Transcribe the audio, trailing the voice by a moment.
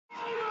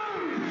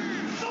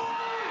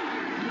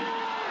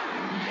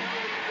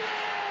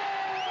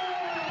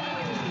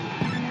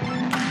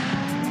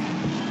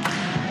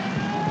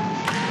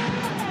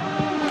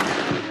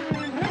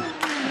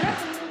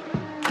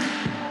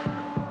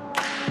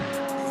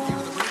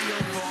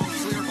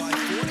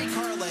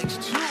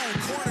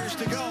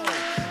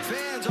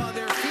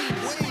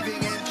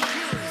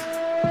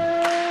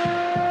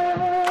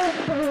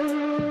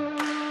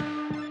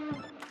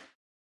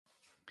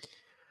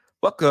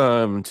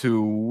Welcome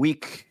to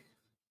week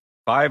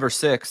 5 or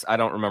 6. I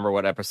don't remember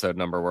what episode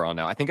number we're on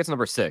now. I think it's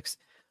number 6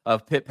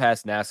 of Pit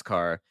Pass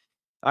NASCAR.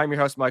 I'm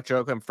your host, Mike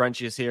Jokum.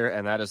 Frenchie is here,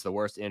 and that is the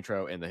worst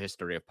intro in the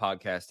history of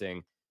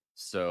podcasting.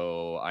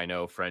 So I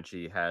know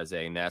Frenchie has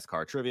a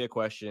NASCAR trivia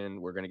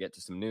question. We're going to get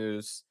to some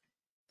news.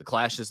 The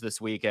Clash is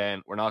this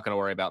weekend. We're not going to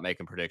worry about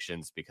making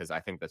predictions because I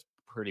think that's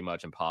pretty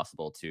much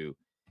impossible to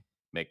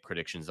make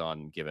predictions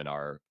on given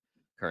our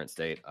current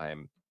state.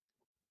 I'm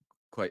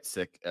quite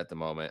sick at the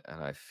moment,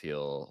 and I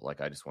feel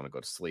like I just want to go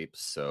to sleep.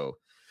 So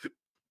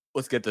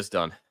let's get this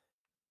done.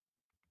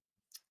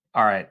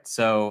 All right.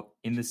 So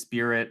in the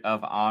spirit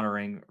of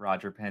honoring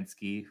Roger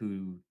Penske,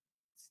 whose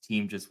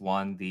team just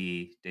won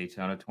the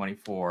Daytona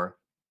 24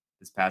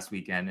 this past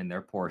weekend in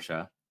their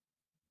Porsche,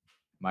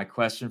 my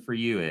question for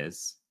you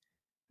is,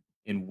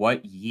 in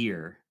what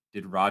year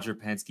did Roger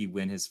Penske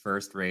win his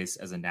first race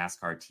as a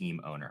NASCAR team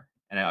owner?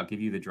 And I'll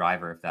give you the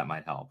driver if that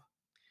might help.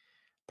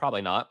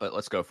 Probably not, but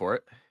let's go for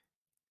it.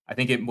 I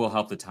think it will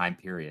help the time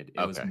period.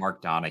 It was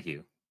Mark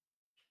Donohue.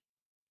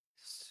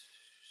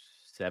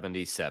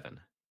 77.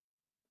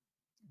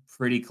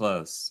 Pretty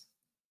close.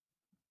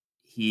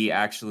 He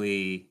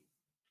actually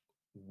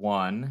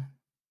won.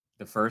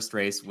 The first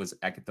race was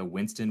at the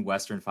Winston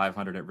Western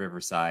 500 at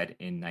Riverside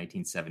in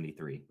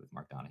 1973 with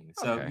Mark Donohue.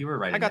 So you were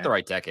right. I got the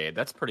right decade.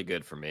 That's pretty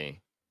good for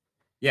me.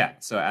 Yeah.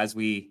 So as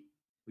we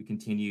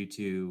continue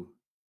to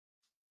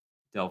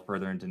delve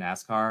further into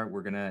NASCAR,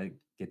 we're gonna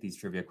get these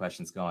trivia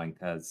questions going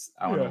because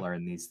I want to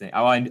learn these things.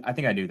 Oh, I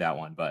think I knew that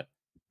one, but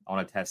I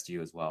want to test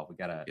you as well. We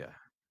gotta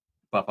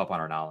buff up on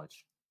our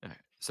knowledge. All right.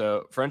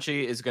 So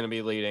Frenchie is going to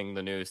be leading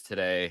the news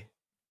today,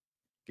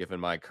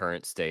 given my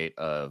current state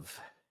of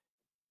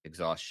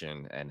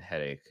exhaustion and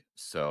headache.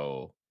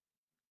 So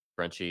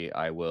Frenchie,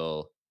 I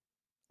will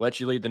let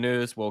you lead the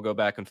news. We'll go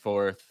back and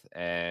forth,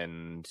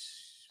 and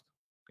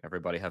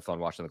everybody have fun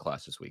watching the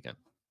Clash this weekend,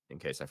 in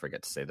case I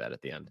forget to say that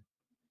at the end.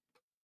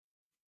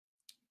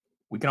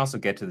 We can also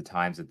get to the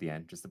times at the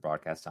end, just the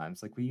broadcast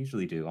times, like we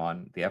usually do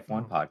on the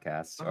F1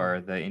 podcast or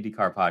the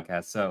IndyCar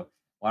podcast. So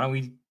why don't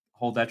we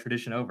hold that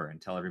tradition over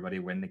and tell everybody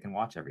when they can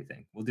watch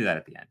everything? We'll do that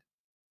at the end.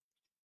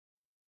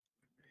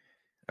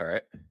 All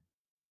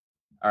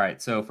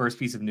right. So first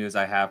piece of news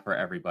I have for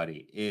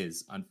everybody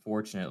is,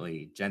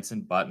 unfortunately,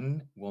 Jenson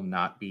Button will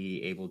not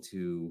be able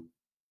to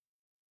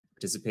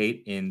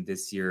participate in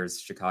this year's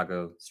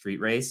Chicago street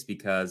race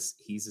because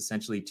he's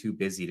essentially too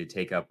busy to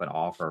take up an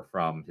offer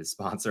from his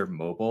sponsor,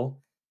 Mobil,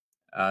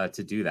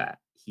 to do that.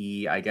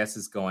 He, I guess,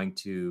 is going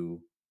to,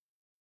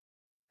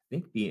 I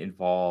think, be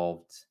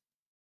involved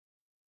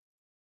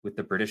with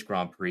the British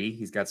Grand Prix.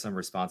 He's got some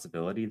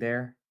responsibility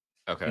there.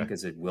 Okay. I think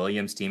as a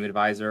Williams team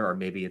advisor, or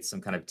maybe it's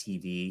some kind of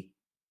TV.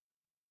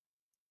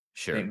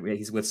 Sure. Thing.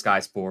 He's with Sky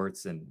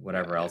Sports and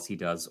whatever else he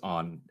does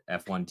on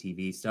F1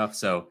 TV stuff.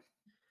 So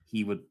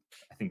he would,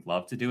 I think,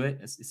 love to do it,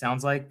 it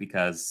sounds like,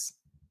 because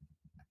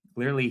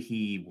clearly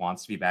he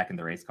wants to be back in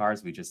the race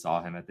cars. We just saw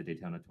him at the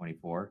Daytona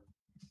 24.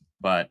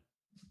 But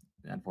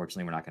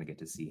unfortunately, we're not going to get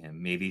to see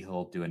him. Maybe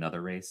he'll do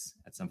another race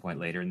at some point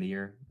later in the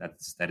year.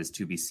 That is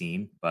to be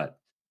seen, but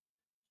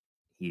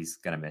he's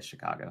going to miss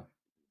Chicago.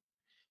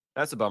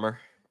 That's a bummer.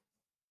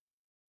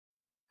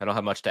 I don't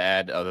have much to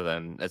add other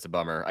than it's a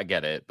bummer. I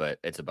get it, but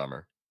it's a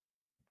bummer.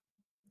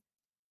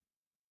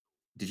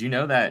 Did you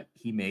know that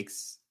he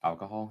makes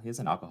alcohol? He has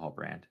an alcohol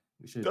brand.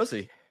 Does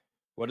he?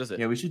 What is it?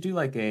 Yeah, we should do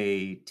like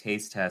a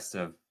taste test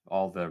of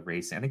all the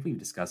racing. I think we've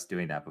discussed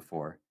doing that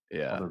before.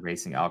 Yeah. All the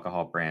racing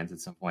alcohol brands at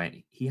some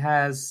point. He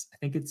has, I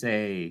think it's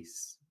a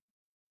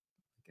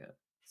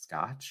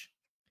Scotch.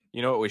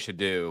 You know what we should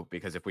do?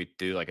 Because if we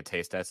do like a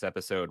taste test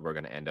episode, we're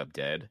going to end up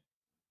dead.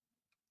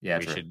 Yeah,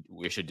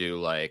 we should do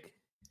like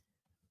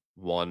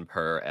one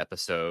per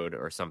episode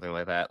or something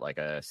like that, like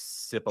a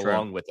sip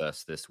along with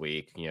us this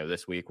week.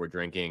 This week we're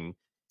drinking,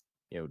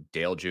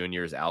 Dale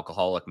Jr.'s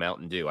alcoholic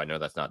Mountain Dew. I know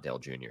that's not Dale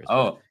Jr.'s.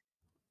 Oh,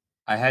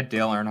 I had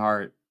Dale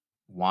Earnhardt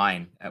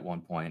wine at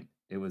one point.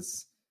 I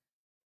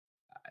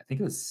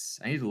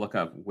need to look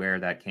up where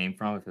that came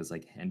from. If it was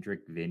like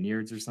Hendrick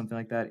Vineyards or something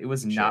like that. It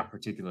was not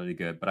particularly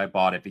good, but I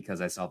bought it because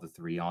I saw the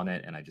 3 on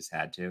it and I just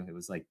had to. It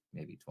was like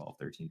maybe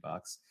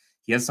 $12-13.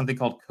 He has something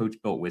called Coach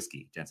Built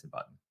Whiskey, Jenson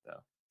Button,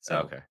 though.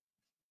 So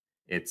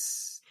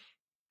it's,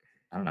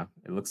 I don't know.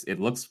 It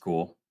looks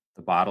cool.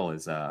 The bottle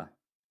is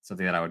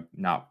something that I would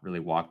not really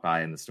walk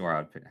by in the store.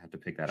 I would have to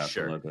pick that up.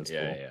 Sure. The logo's cool.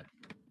 Yeah.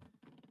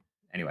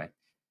 Anyway,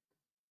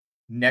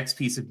 next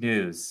piece of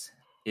news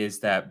is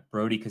that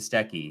Brody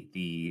Kostecki,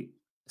 the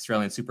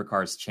Australian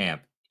Supercars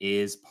champ,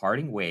 is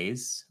parting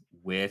ways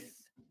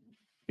with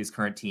his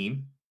current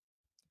team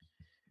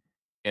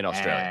in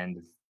Australia.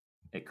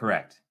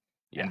 Correct.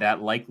 Yeah. And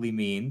that likely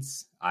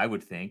means, I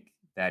would think,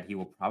 that he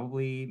will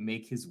probably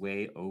make his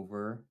way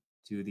over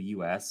to the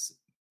U.S.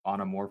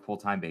 on a more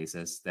full-time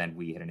basis than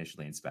we had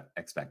initially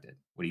expected.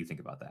 What do you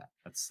think about that?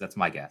 That's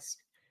my guess.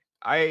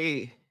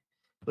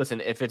 Listen,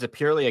 if it's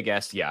purely a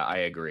guess, yeah, I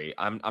agree.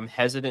 I'm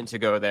hesitant to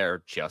go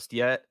there just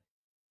yet,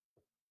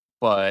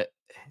 but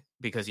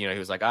because he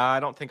was like, I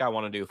don't think I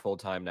want to do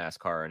full-time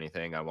NASCAR or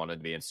anything. I wanted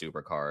to be in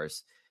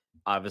supercars.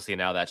 Obviously,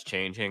 now that's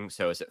changing.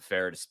 So is it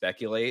fair to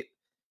speculate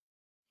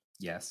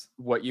Yes.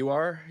 what you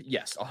are?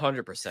 Yes,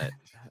 100%.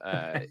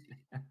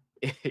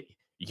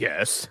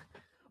 Yes,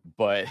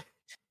 but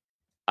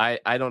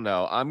I don't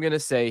know. I'm gonna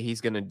say he's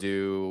gonna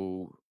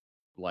do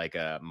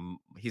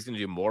he's gonna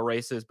do more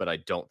races, but I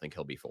don't think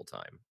he'll be full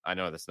time. I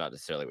know that's not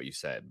necessarily what you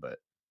said, but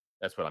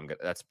that's what I'm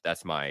gonna.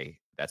 That's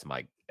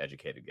my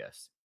educated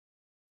guess.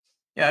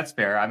 Yeah, that's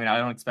fair. I mean, I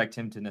don't expect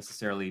him to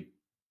necessarily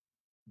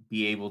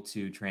be able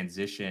to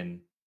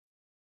transition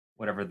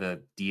whatever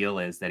the deal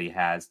is that he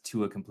has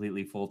to a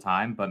completely full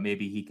time, but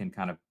maybe he can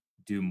kind of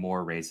do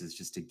more races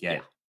just to Yeah,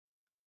 get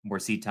more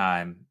seat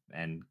time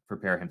and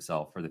prepare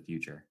himself for the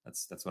future.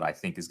 That's what I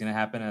think is going to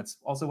happen. That's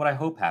also what I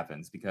hope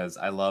happens because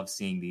I love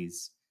seeing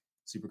these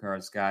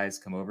supercars guys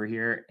come over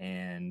here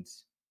and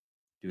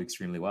do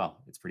extremely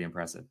well. It's pretty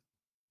impressive.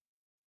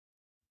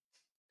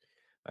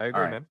 I All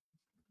agree, right. man.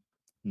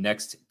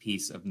 Next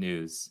piece of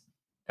news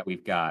that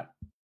we've got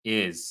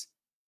is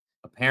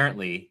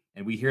apparently,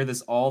 and we hear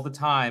this all the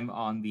time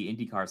on the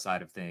IndyCar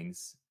side of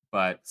things,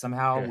 but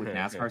somehow with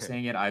NASCAR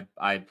saying it,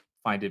 I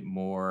find it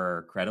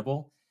more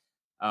credible.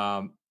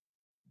 Um,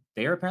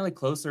 they are apparently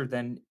closer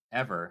than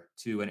ever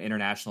to an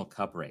international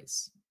cup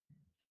race.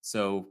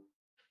 So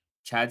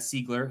Chad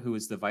Siegler, who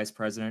is the vice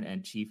president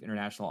and chief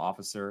international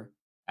officer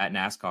at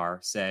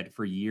NASCAR, said,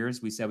 "For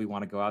years, we said we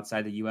want to go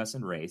outside the US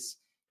and race.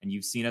 And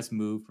you've seen us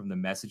move from the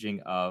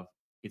messaging of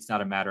it's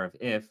not a matter of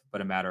if, but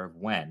a matter of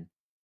when.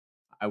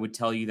 I would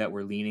tell you that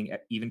we're leaning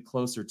even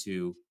closer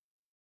to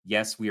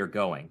yes, we are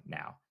going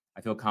now.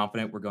 I feel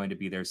confident we're going to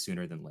be there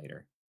sooner than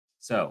later."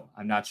 So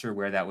I'm not sure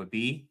where that would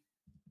be.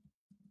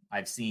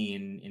 I've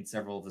seen in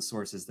several of the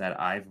sources that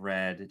I've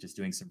read, just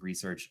doing some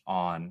research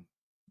on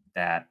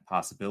that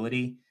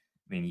possibility.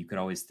 I mean, you could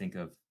always think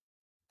of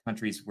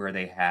countries where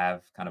they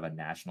have kind of a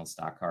national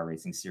stock car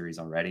racing series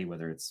already,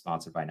 whether it's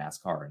sponsored by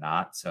NASCAR or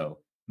not. So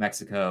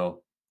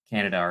Mexico,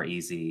 Canada are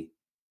easy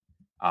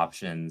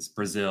options.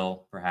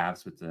 Brazil,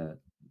 perhaps with the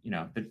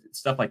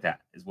stuff like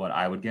that is what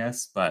I would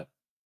guess. But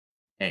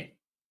hey,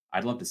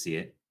 I'd love to see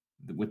it.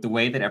 With the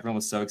way that everyone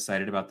was so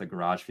excited about the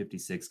Garage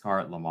 56 car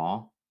at Le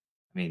Mans,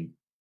 I mean,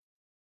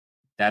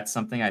 that's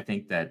something I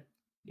think that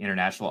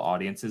international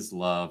audiences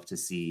love to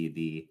see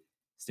the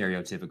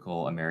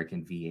stereotypical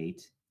American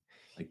V8.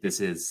 Like this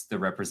is the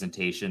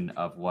representation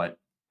of what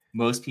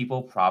most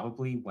people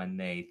probably when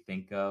they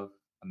think of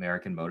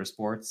American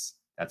motorsports,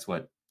 that's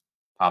what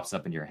pops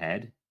up in your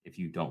head if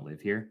you don't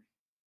live here.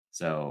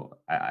 So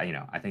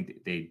I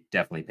think they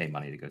definitely pay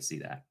money to go see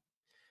that.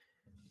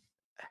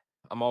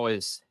 I'm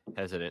always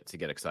hesitant to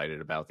get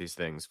excited about these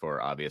things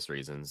for obvious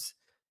reasons,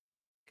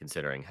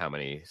 considering how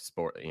many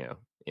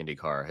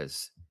IndyCar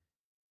has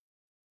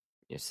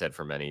said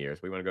for many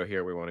years, we want to go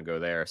here, we want to go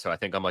there. So I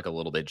think I'm like a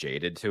little bit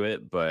jaded to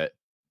it, but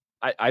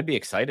I'd be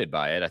excited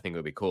by it. I think it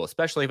would be cool,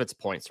 especially if it's a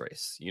points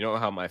race. You know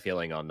how my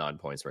feeling on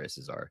non-points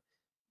races are.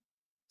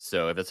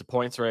 So if it's a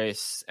points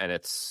race and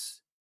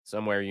it's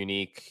somewhere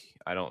unique,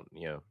 I don't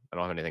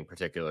have anything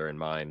particular in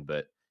mind,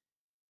 but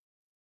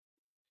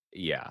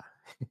yeah,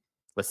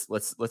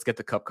 let's get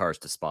the cup cars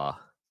to Spa.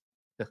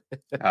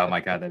 Oh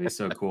my god, that'd be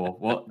so cool.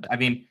 Well, I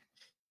mean,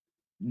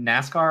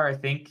 NASCAR, I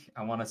think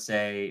I want to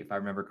say, if I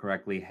remember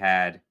correctly,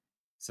 had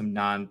some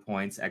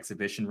non-points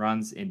exhibition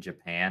runs in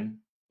Japan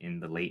in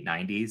the late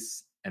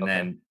 90s. And Okay.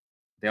 then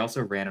they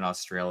also ran in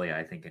Australia,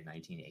 I think, in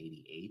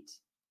 1988.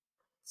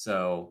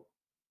 So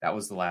that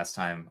was the last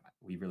time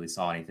we really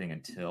saw anything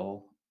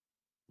until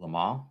Le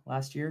Mans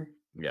last year.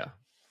 Yeah.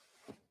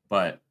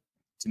 But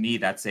to me,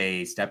 that's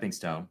a stepping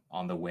stone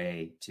on the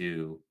way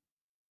to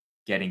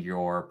getting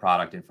your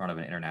product in front of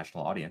an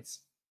international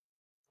audience.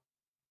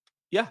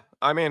 Yeah.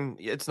 I mean,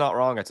 it's not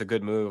wrong. It's a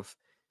good move.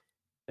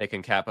 They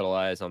can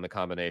capitalize on the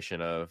combination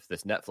of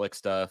this Netflix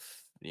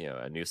stuff,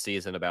 a new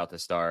season about to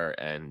start,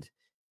 and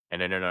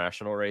an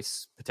international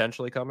race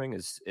potentially coming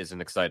is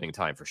an exciting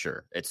time for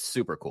sure. It's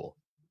super cool.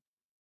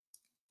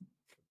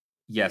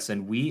 Yes,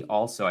 and we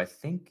also, I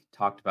think,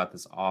 talked about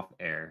this off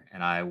air,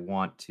 and I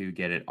want to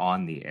get it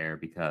on the air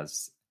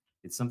because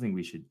it's something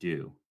we should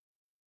do.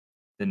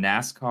 The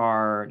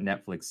NASCAR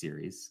Netflix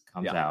series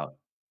comes Yeah. out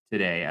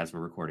today as we're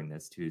recording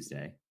this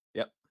Tuesday.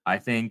 Yep. I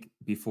think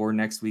before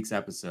next week's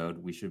episode,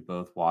 we should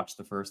both watch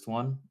the first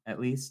one at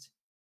least,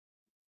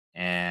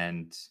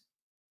 and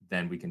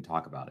then we can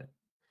talk about it.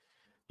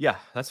 Yeah,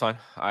 that's fine.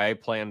 I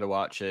plan to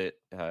watch it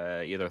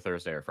either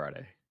Thursday or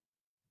Friday.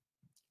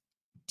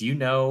 Do you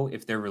know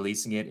if they're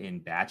releasing it in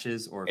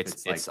batches or if It's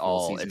it's it's like full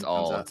all it's season comes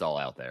all out? it's all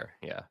out there.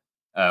 Yeah.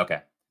 Oh,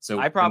 okay. So I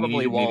then we need probably to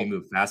maybe won't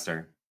move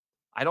faster.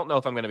 I don't know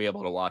if I'm going to be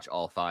able to watch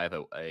all 5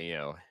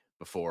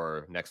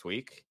 before next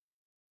week.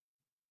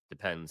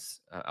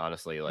 Depends,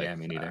 honestly, Yeah, like,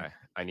 me neither.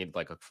 I need,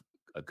 like,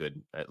 a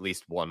good at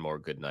least one more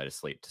good night of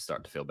sleep to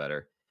start to feel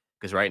better.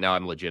 Because right now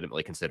I'm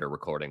legitimately consider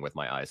recording with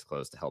my eyes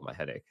closed to help my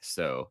headache.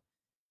 So,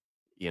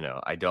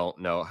 I don't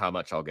know how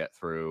much I'll get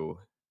through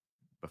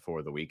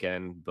before the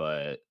weekend,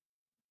 but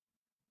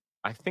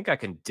I think I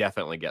can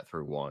definitely get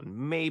through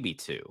 1, maybe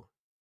 2,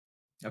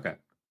 Okay.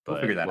 We'll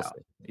figure but that we'll out.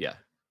 see. Yeah.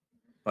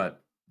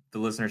 But the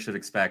listener should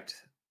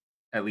expect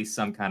at least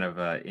some kind of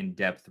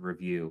in-depth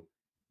review,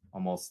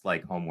 almost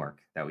like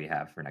homework that we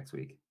have for next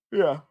week.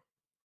 Yeah.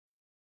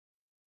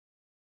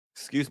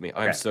 Excuse me.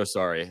 I'm Okay. so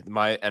sorry.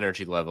 My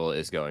energy level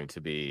is going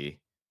to be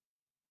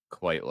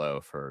quite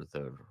low for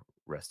the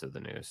rest of the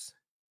news.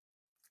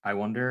 I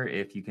wonder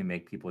if you can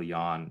make people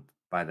yawn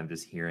by them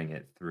just hearing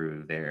it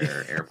through their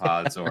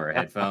AirPods or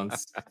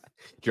headphones.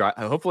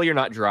 Hopefully you're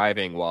not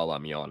driving while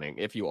I'm yawning.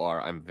 If you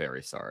are, I'm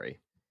very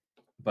sorry.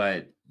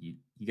 But you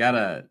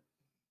gotta,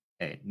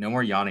 hey, no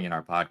more yawning in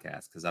our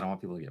podcast because I don't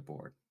want people to get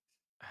bored.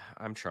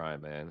 I'm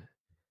trying, man.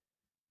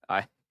 All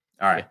right.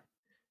 Yeah.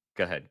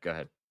 Go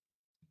ahead.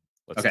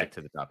 Let's Okay. stick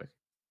to the topic.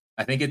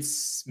 I think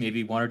it's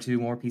maybe one or two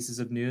more pieces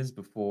of news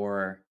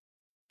before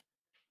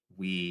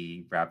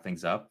we wrap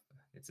things up.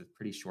 It's a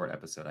pretty short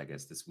episode, I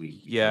guess, this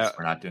week because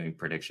we're not doing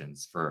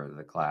predictions for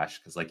the Clash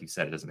because, like you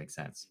said, it doesn't make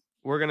sense.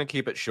 We're gonna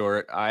keep it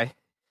short. I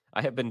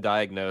have been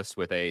diagnosed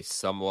with a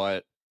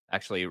somewhat,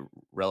 actually,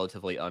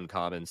 relatively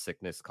uncommon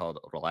sickness called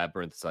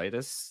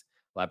labyrinthitis,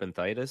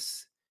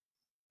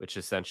 which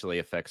essentially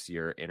affects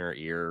your inner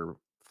ear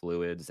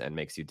fluids and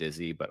makes you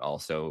dizzy, but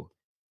also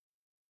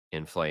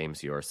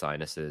inflames your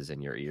sinuses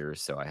and your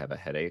ears. So I have a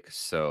headache.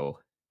 So,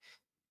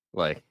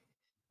 like,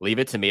 leave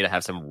it to me to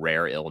have some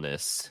rare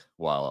illness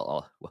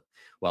while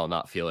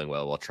not feeling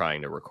well while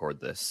trying to record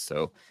this.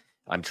 So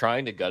I'm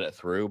trying to gut it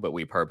through, but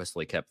we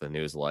purposely kept the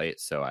news light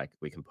so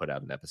we can put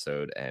out an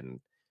episode and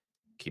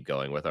keep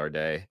going with our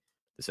day.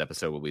 This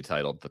episode will be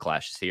titled "The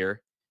Clash is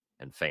Here"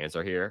 and fans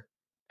are here,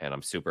 and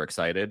I'm super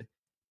excited.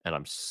 And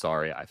I'm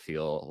sorry, I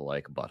feel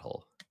like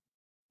butthole.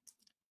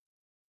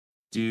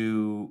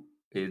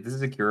 This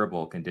is a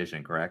curable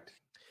condition, correct?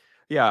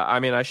 Yeah, I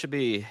mean, I should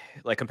be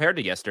like compared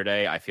to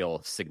yesterday, I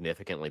feel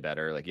significantly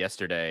better. Like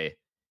yesterday,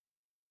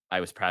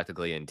 I was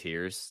practically in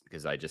tears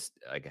because I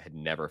had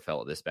never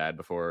felt this bad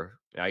before.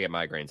 I get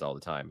migraines all the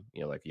time,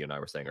 like you and I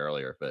were saying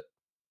earlier, but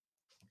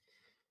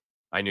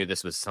I knew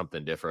this was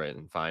something different.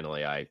 And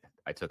finally, I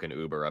took an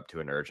Uber up to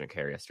an urgent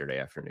care yesterday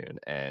afternoon,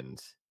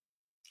 and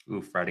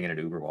Oof, riding in an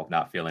Uber while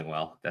not feeling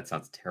well. That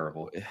sounds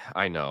terrible.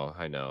 I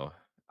know.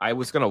 I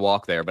was going to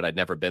walk there, but I'd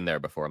never been there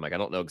before. I'm like, I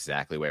don't know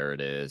exactly where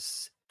it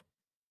is.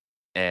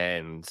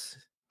 And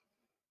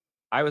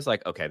I was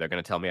like, okay, they're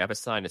going to tell me I have a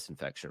sinus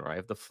infection or I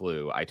have the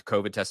flu. I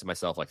COVID tested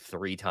myself like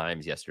 3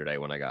 times yesterday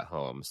when I got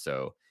home.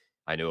 So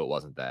I knew it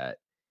wasn't that.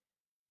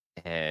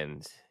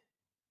 And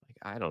like,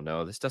 I don't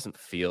know, this doesn't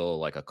feel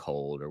like a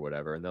cold or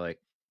whatever. And they're like,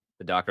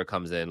 the doctor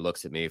comes in,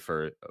 looks at me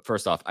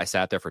first off, I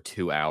sat there for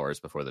 2 hours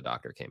before the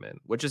doctor came in,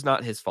 which is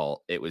not his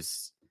fault. It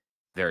was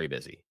very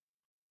busy.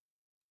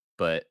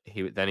 But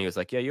he was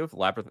like, yeah, you have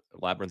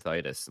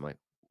labyrinthitis. I'm like,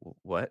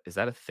 what? Is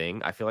that a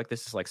thing? I feel like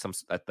this is like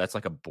that's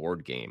like a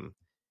board game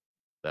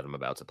that I'm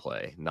about to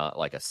play, not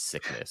like a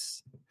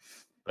sickness.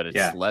 But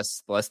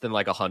it's less than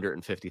like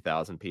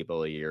 150,000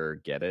 people a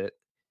year get it.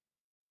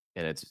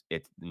 And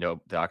it's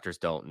no doctors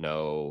don't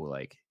know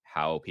like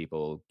how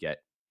people get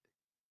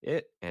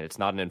it, and it's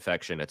not an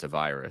infection, it's a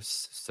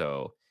virus.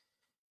 So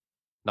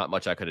not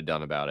much I could have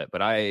done about it.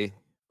 But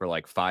for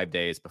like 5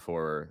 days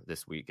before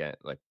this weekend,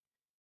 like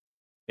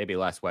maybe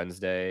last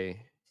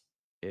Wednesday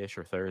ish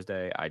or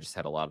Thursday, I just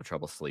had a lot of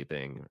trouble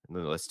sleeping.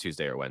 It's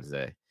Tuesday or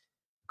Wednesday.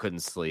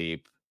 Couldn't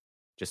sleep,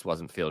 just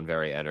wasn't feeling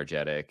very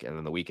energetic. And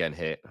then the weekend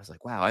hit. I was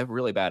like, wow, I have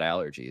really bad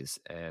allergies.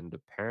 And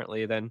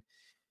apparently then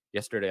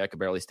yesterday I could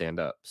barely stand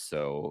up.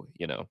 So,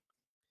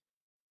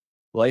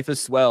 life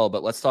is swell,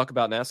 but let's talk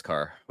about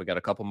NASCAR. We got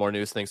a couple more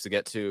news things to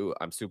get to.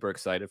 I'm super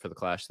excited for the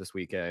Clash this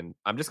weekend.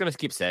 I'm just going to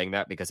keep saying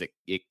that because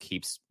it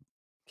keeps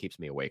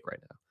me awake right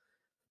now.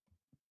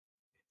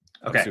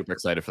 Okay. I'm super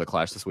excited for the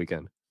Clash this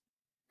weekend.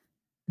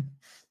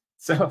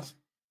 So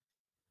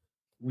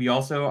we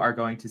also are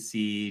going to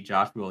see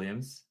Josh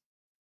Williams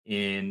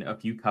in a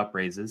few cup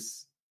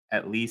races.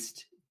 At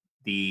least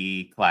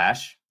the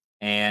Clash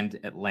and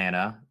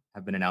Atlanta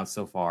have been announced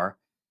so far.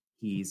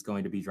 He's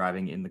going to be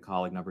driving in the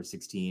Colleague number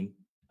 16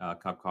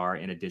 cup car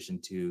in addition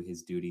to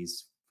his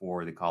duties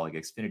for the Colleague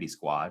Xfinity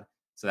squad.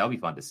 So that'll be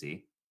fun to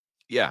see.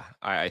 Yeah,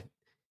 I'm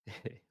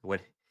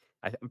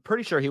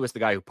pretty sure he was the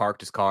guy who parked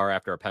his car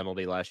after a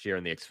penalty last year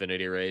in the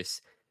Xfinity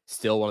race.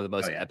 Still one of the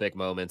most epic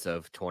moments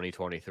of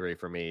 2023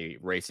 for me,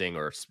 racing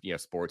or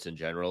sports in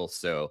general.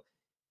 So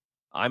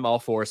I'm all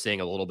for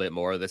seeing a little bit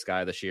more of this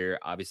guy this year.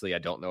 Obviously, I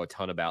don't know a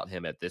ton about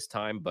him at this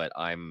time, but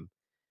I'm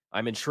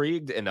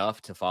intrigued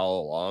enough to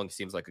follow along.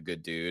 Seems like a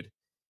good dude.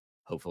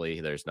 Hopefully,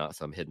 there's not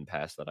some hidden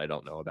past that I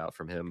don't know about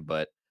from him,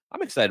 but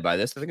I'm excited by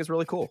this. I think it's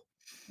really cool.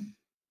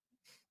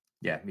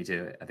 Yeah, me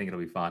too. I think it'll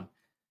be fun.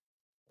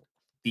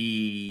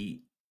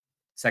 The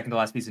second to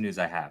last piece of news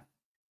I have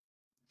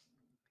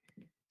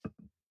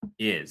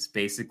is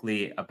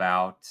basically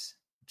about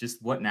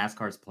just what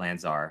NASCAR's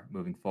plans are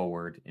moving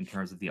forward in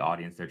terms of the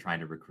audience they're trying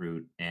to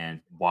recruit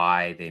and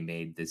why they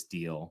made this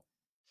deal,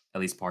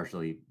 at least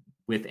partially,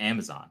 with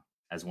Amazon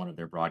as one of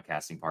their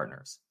broadcasting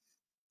partners.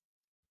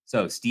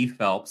 So Steve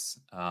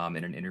Phelps,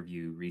 in an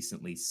interview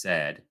recently,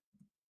 said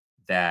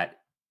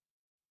that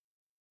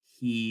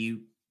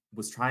he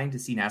was trying to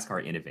see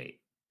NASCAR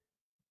innovate.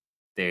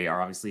 they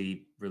are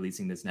obviously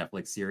releasing this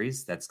Netflix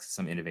series. That's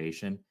some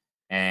innovation.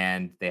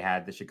 And they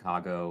had the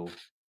Chicago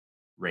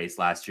race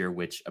last year,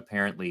 which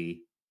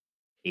apparently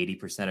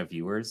 80% of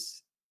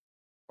viewers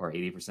or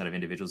 80% of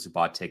individuals who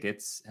bought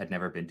tickets had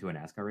never been to a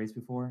NASCAR race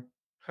before.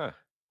 Huh.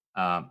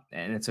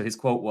 And so his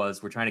quote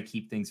was, "We're trying to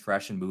keep things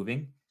fresh and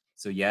moving.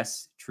 So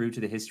yes, true to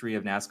the history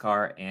of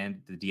NASCAR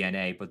and the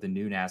DNA, but the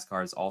new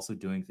NASCAR is also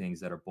doing things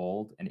that are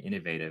bold and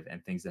innovative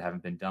and things that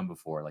haven't been done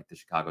before, like the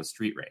Chicago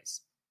street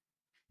race."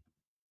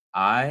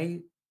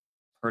 I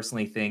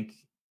personally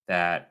think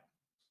that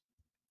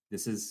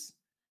this is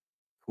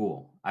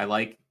cool. I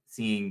like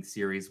seeing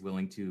series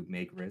willing to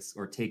make risks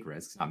or take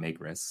risks, not make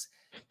risks.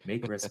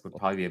 Make risks would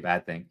probably be a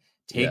bad thing.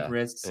 Take Yeah.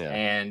 risks Yeah.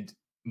 and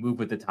move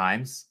with the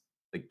times.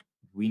 Like,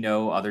 we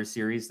know other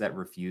series that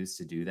refuse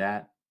to do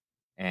that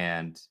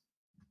and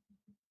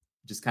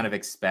just kind of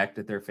expect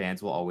that their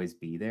fans will always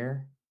be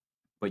there.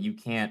 But you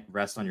can't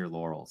rest on your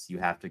laurels. You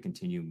have to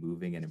continue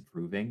moving and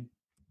improving.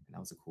 And that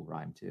was a cool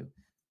rhyme too. That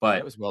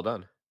But was well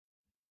done.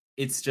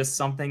 it's just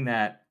something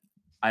that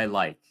I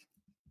like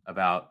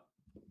about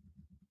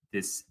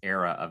this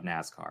era of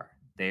NASCAR.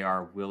 They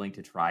are willing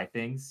to try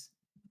things.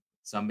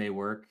 Some may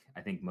work.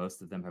 I think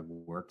most of them have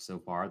worked so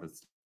far.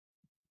 That's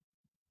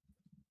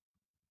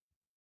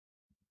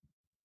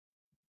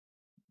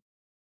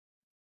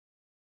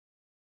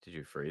Did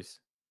you freeze?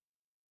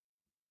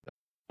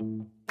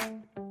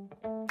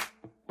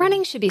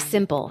 Running should be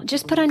simple.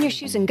 Just put on your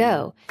shoes and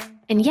go.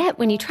 And yet,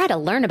 when you try to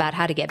learn about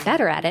how to get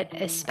better at it,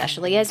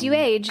 especially as you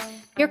age,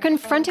 you're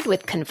confronted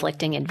with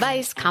conflicting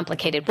advice,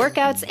 complicated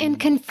workouts, and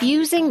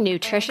confusing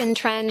nutrition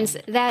trends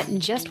that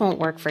just won't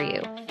work for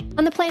you.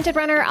 On The Planted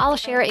Runner, I'll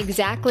share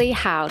exactly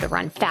how to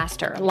run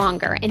faster,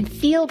 longer, and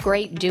feel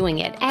great doing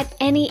it at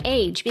any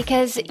age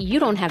because you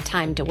don't have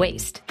time to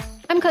waste.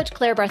 I'm Coach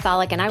Claire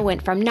Bartholic, and I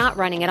went from not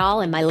running at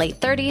all in my late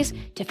 30s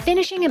to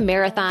finishing a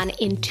marathon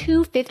in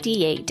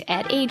 2:58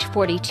 at age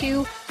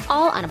 42,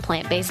 all on a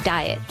plant-based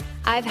diet.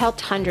 I've helped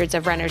hundreds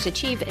of runners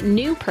achieve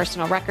new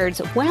personal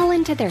records well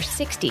into their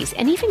 60s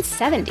and even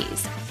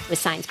 70s with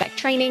science-backed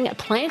training,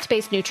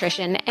 plant-based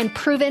nutrition, and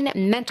proven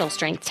mental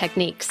strength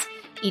techniques.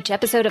 Each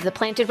episode of The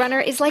Planted Runner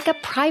is like a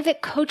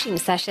private coaching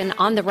session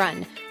on the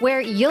run,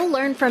 where you'll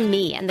learn from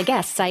me and the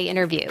guests I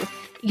interview.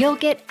 You'll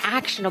get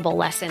actionable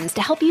lessons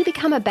to help you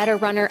become a better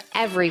runner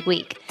every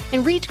week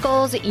and reach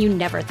goals you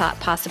never thought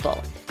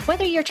possible.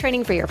 Whether you're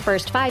training for your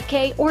first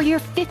 5K or your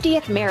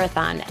 50th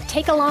marathon,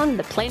 take along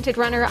The Planted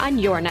Runner on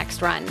your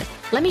next run.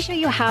 Let me show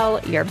you how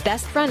your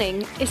best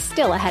running is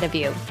still ahead of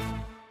you.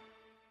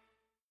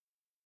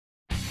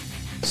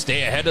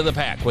 Stay ahead of the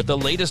pack with the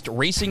latest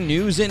racing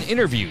news and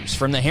interviews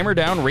from the Hammer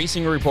Down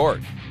Racing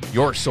Report,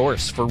 your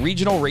source for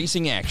regional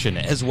racing action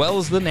as well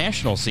as the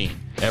national scene.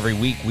 Every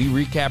week, we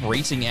recap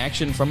racing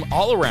action from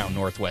all around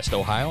Northwest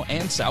Ohio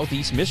and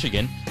Southeast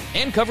Michigan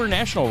and cover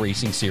national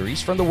racing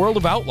series from the World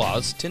of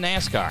Outlaws to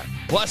NASCAR.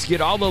 Plus,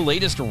 get all the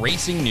latest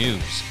racing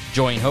news.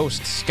 Join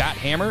hosts Scott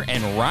Hammer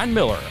and Ron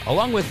Miller,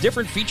 along with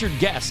different featured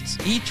guests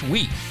each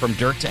week. From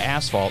dirt to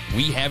asphalt,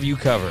 we have you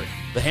covered.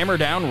 The Hammer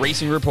Down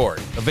Racing Report,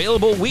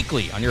 available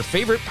weekly on your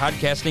favorite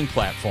podcasting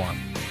platform.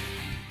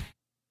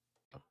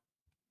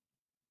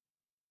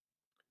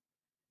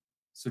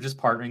 so just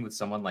partnering with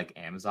someone like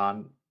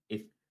Amazon,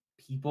 if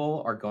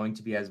people are going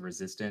to be as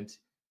resistant,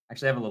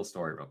 actually, I have a little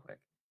story real quick.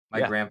 My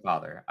Yeah.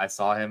 grandfather, I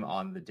saw him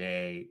on the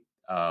day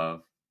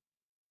of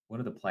one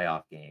of the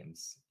playoff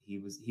games.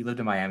 He lived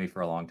in Miami for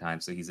a long time,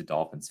 so he's a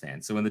Dolphins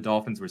fan. So when the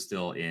Dolphins were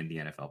still in the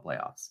NFL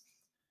playoffs,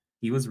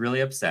 he was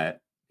really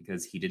upset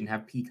because he didn't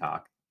have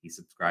Peacock. He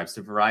subscribes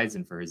to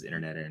Verizon for his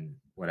internet and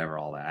whatever,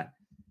 all that.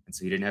 And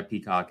so he didn't have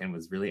Peacock and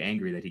was really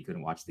angry that he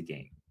couldn't watch the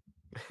game.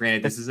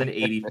 Granted, this is an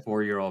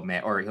 84-year-old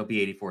man, or he'll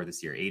be 84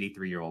 this year,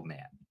 83-year-old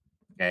man.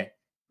 Okay.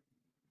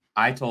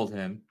 I told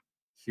him,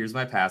 here's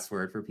my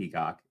password for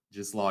Peacock.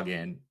 Just log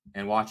in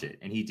and watch it.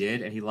 And he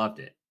did, and he loved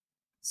it.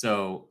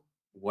 So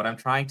what I'm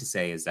trying to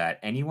say is that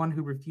anyone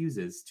who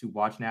refuses to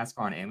watch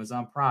NASCAR on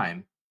Amazon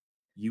Prime,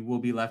 you will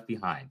be left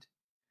behind.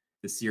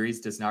 The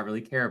series does not really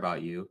care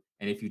about you.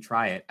 And if you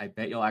try it, I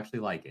bet you'll actually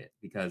like it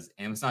because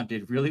Amazon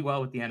did really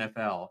well with the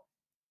NFL.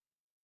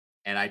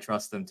 And I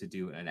trust them to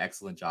do an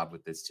excellent job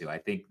with this too. I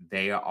think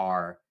they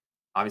are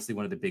obviously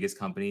one of the biggest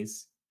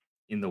companies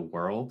in the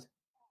world.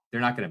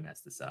 They're not going to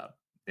mess this up.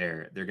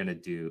 They're going to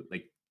do,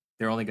 like,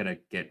 they're only going to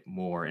get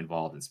more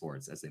involved in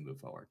sports as they move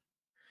forward.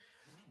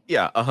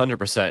 Yeah,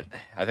 100%.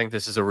 I think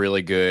this is a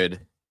really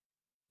good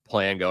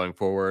plan going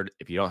forward.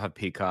 If you don't have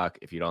Peacock,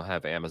 if you don't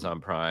have Amazon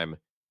Prime,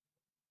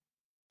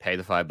 pay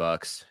the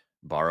 $5,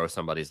 borrow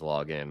somebody's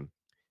login,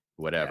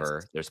 whatever.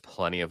 Yes. There's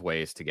plenty of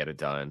ways to get it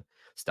done.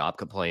 Stop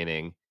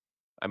complaining.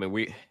 I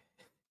mean,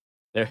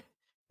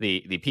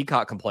 the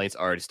Peacock complaints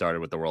already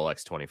started with the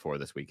Rolex 24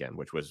 this weekend,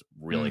 which was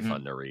really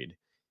fun to read.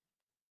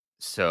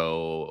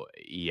 So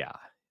yeah,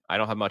 I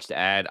don't have much to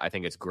add. I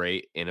think it's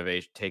great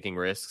innovation, taking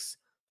risks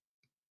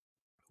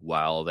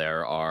while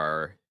there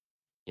are,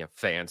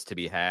 fans to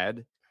be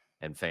had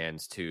and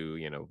fans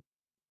to,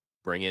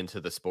 bring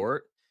into the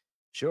sport.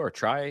 Sure,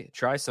 try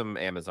some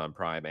Amazon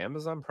Prime.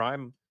 Amazon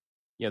Prime,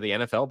 the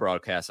NFL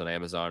broadcasts on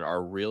Amazon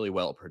are really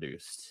well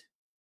produced.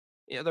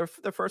 The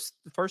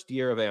first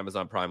year of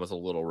Amazon Prime was a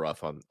little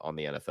rough on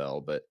the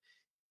NFL, but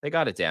they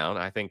got it down.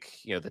 I think,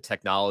 the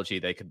technology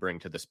they could bring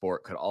to the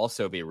sport could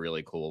also be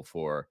really cool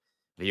for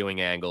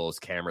viewing angles,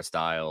 camera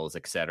styles,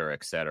 et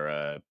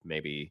cetera,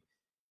 maybe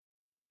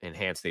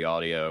enhance the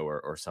audio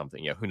or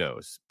something. Who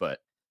knows? But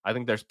I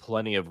think there's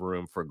plenty of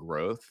room for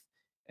growth,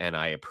 and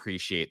I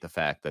appreciate the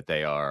fact that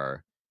they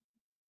are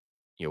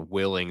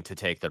willing to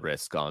take the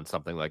risk on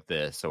something like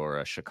this or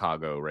a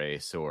Chicago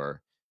race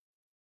or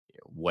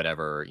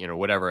whatever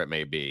it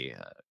may be.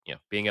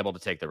 Being able to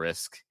take the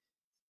risk,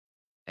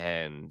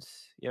 and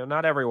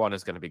not everyone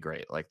is going to be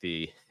great. Like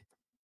the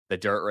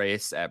dirt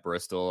race at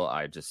Bristol,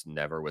 I just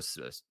never was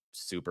a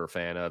super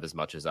fan of as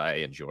much as I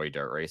enjoy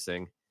dirt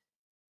racing.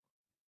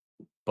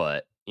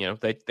 But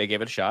they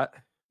gave it a shot.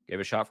 Gave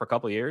it a shot for a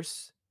couple of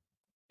years.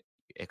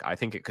 I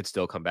think it could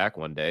still come back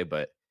one day,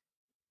 but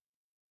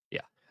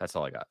yeah, that's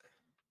all I got.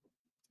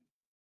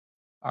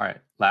 All right.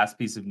 Last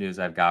piece of news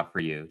I've got for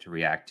you to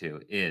react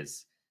to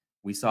is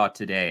we saw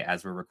today,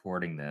 as we're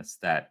recording this,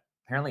 that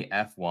apparently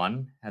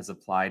F1 has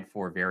applied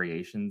for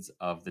variations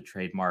of the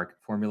trademark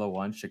Formula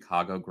One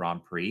Chicago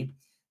Grand Prix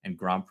and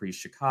Grand Prix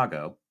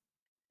Chicago.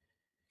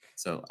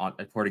 So,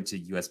 according to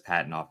U.S.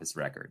 Patent Office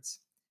records.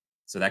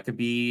 So that could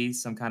be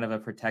some kind of a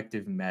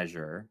protective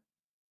measure,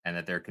 and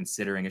that they're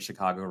considering a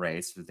Chicago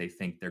race, that they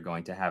think they're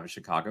going to have a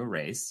Chicago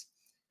race.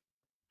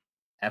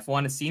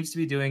 F1 seems to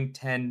be doing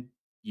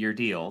 10-year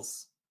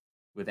deals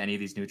with any of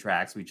these new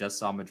tracks. We just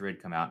saw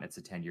Madrid come out, and it's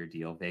a 10-year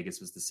deal. Vegas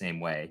was the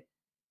same way.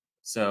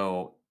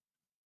 So,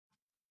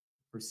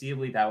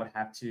 foreseeably, that would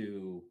have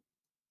to,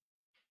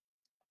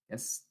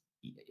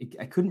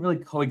 I couldn't really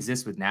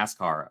coexist with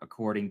NASCAR,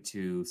 according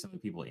to some of the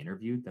people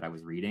interviewed that I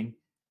was reading.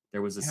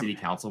 There was a city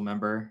council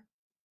member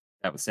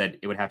that said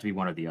it would have to be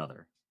one or the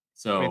other.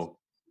 So,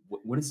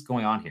 what is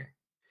going on here?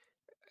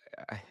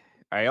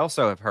 I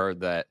also have heard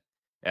that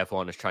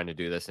F1 is trying to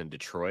do this in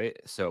Detroit,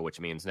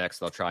 which means next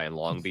they'll try in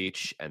Long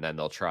Beach, and then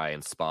they'll try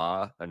in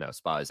Spa. Oh, no,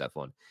 Spa is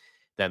F1.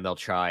 Then they'll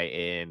try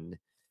in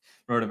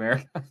Road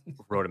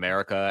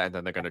America, and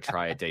then they're going to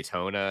try at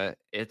Daytona.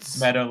 It's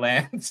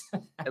Meadowlands.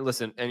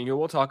 Listen, and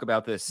we'll talk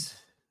about this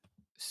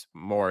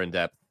more in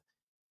depth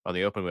on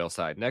the open wheel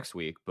side next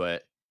week,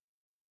 but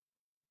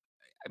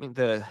I mean,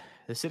 the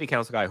city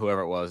council guy,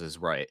 whoever it was, is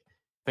right.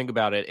 Think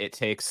about it. It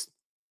takes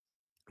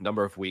a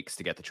number of weeks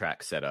to get the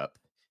track set up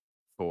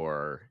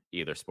for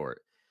either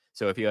sport.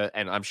 So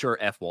and I'm sure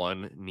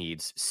F1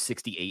 needs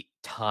 68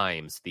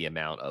 times the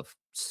amount of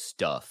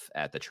stuff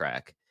at the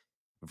track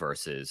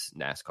versus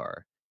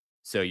NASCAR.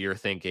 So you're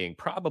thinking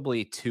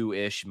probably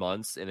 2-ish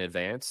months in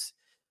advance.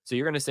 So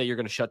you're going to say you're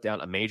going to shut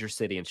down a major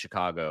city in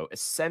Chicago,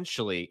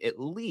 essentially at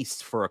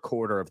least for a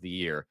quarter of the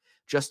year,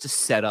 just to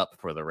set up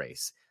for the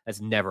race.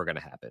 That's never going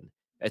to happen.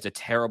 It's a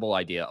terrible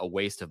idea, a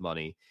waste of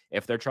money.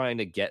 If they're trying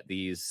to get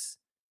these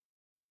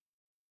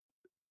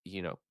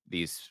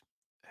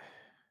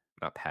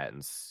not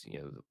patents,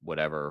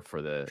 whatever,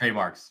 for the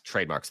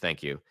trademarks,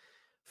 thank you,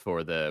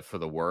 for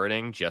the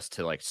wording, just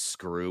to like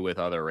screw with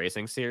other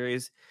racing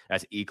series,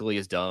 that's equally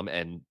as dumb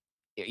and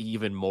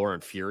even more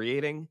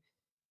infuriating.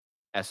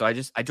 And so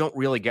I don't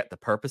really get the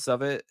purpose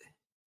of it.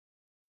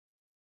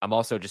 I'm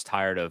also just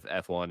tired of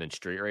F1 and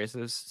street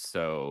races,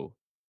 so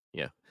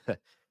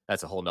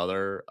that's a whole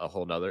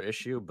nother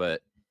issue.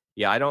 But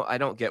yeah, I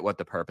don't get what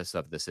the purpose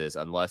of this is,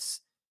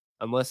 unless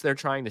they're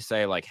trying to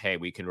say like, hey,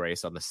 we can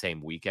race on the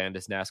same weekend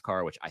as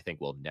NASCAR, which I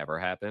think will never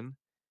happen.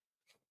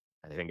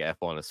 I think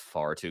F1 is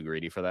far too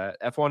greedy for that.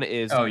 F1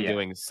 is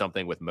doing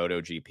something with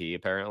MotoGP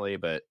apparently,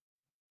 but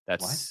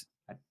that's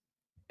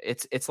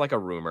it's like a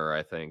rumor.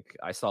 I think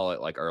I saw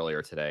it like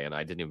earlier today, and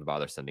I didn't even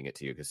bother sending it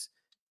to you because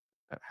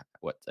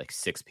like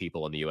 6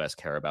 people in the US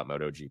care about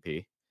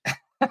MotoGP.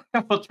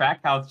 Well,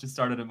 Trackhouse just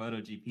started a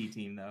MotoGP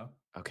team, though.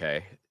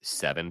 Okay,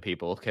 7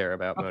 people care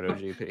about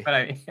MotoGP. But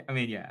I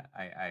mean, yeah,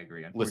 I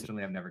agree.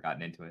 Unfortunately, I've never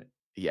gotten into it.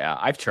 Yeah,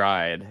 I've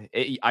tried.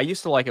 I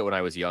used to like it when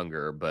I was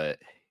younger, but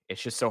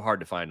it's just so hard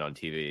to find on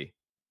TV.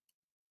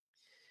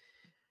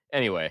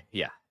 Anyway,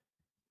 yeah,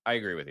 I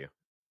agree with you.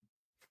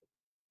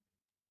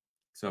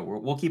 So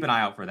we'll keep an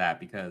eye out for that,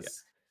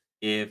 because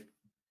if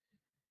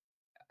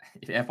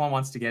F1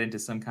 wants to get into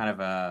some kind of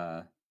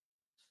a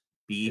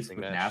beef with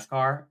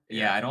NASCAR,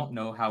 I don't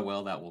know how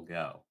well that will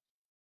go.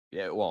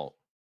 Yeah, it won't.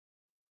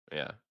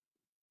 Yeah.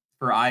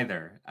 For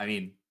either. I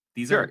mean,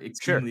 these are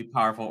extremely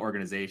powerful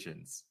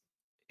organizations.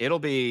 It'll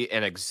be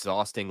an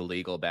exhausting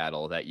legal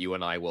battle that you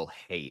and I will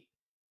hate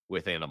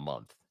within a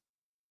month.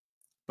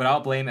 But I'll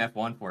blame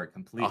F1 for it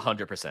completely.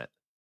 100%.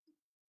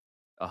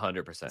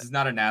 100%. This is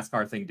not a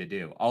NASCAR thing to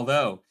do.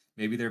 Although,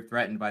 maybe they're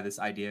threatened by this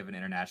idea of an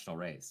international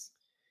race.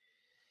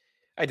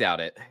 I doubt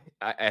it.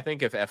 I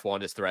think if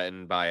F1 is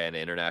threatened by an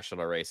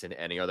international race in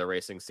any other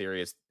racing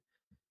series,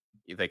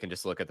 they can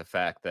just look at the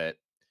fact that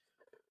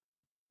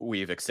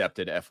we've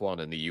accepted F1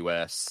 in the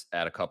US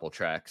at a couple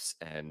tracks,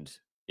 and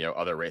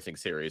other racing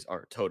series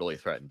aren't totally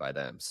threatened by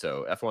them.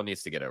 So F1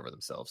 needs to get over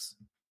themselves.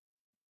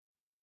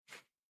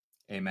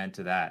 Amen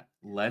to that.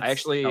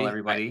 Let's tell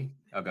everybody.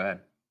 Go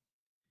ahead.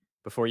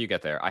 before you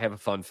get there, I have a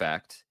fun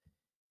fact.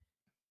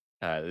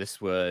 This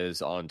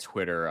was on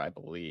Twitter, I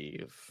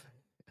believe,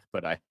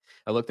 but I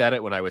looked at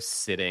it when I was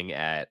sitting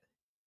at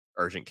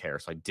urgent care,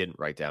 so I didn't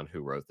write down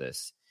who wrote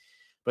this.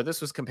 But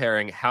this was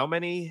comparing how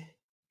many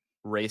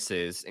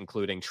races,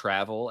 including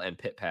travel and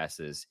pit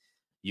passes,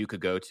 you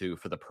could go to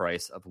for the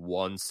price of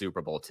one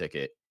Super Bowl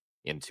ticket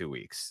in 2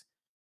 weeks.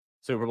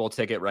 Super Bowl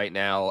ticket right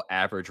now,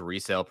 average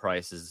resale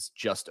price is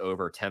just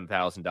over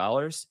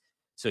 $10,000.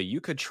 So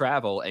you could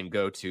travel and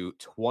go to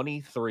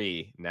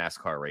 23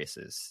 NASCAR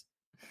races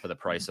for the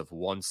price of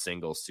one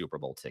single Super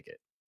Bowl ticket.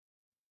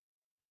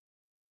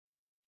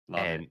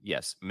 Love and it.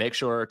 yes, make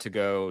sure to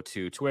go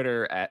to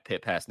Twitter at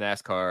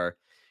PitPassNASCAR,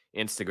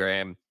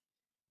 Instagram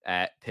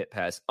at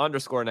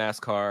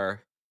PitPass_NASCAR,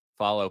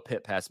 follow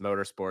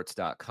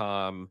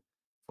pitpassmotorsports.com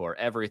for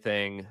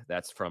everything.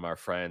 That's from our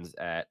friends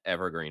at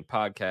Evergreen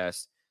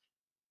Podcast.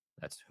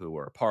 That's who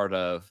we're a part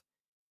of.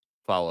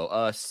 Follow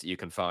us. You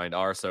can find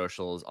our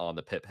socials on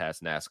the Pit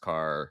Pass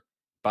NASCAR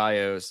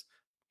bios.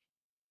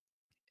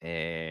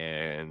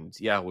 And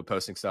yeah, we're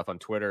posting stuff on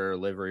Twitter,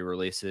 livery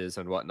releases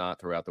and whatnot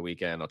throughout the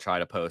weekend. I'll try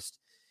to post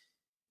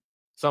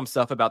some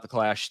stuff about the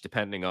Clash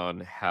depending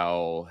on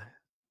how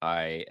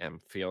I am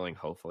feeling.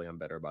 Hopefully I'm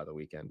better by the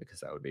weekend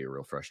because that would be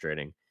real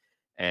frustrating.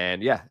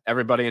 And yeah,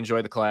 everybody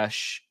enjoy the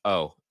Clash.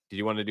 Oh, did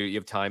you want to you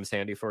have times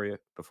handy for you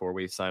before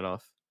we sign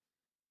off?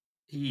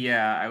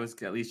 Yeah, I was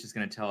at least just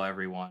going to tell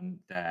everyone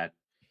that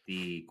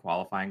the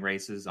qualifying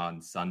races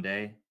on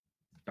Sunday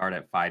start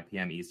at 5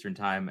 p.m. Eastern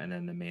time, and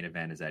then the main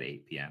event is at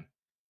 8 p.m.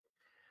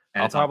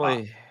 And I'll it's on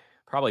Fox.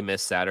 probably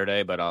miss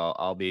Saturday, but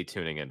I'll be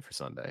tuning in for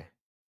Sunday.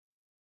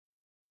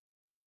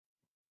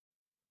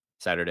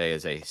 Saturday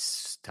is a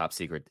top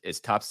secret.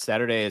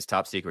 Saturday is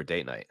top secret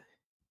date night.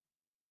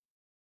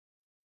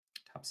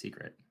 Top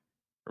secret.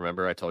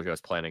 Remember, I told you I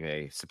was planning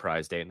a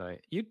surprise date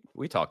night.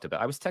 We talked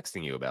about. I was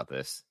texting you about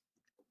this.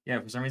 Yeah,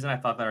 for some reason I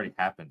thought that already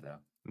happened though.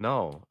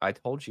 No, I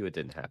told you it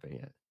didn't happen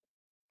yet.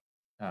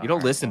 Oh, You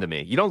don't listen to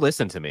me. You don't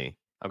listen to me.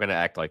 I'm gonna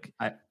act like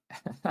I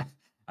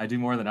do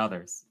more than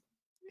others.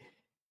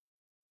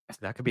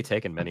 That could be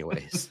taken many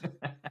ways.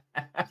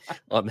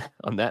 On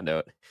that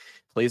note,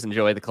 please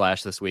enjoy the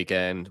Clash this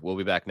weekend. We'll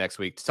be back next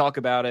week to talk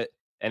about it.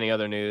 Any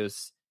other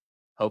news?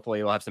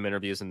 Hopefully we'll have some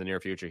interviews in the near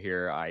future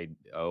here. I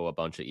owe a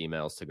bunch of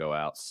emails to go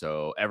out.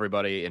 So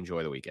everybody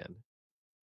enjoy the weekend.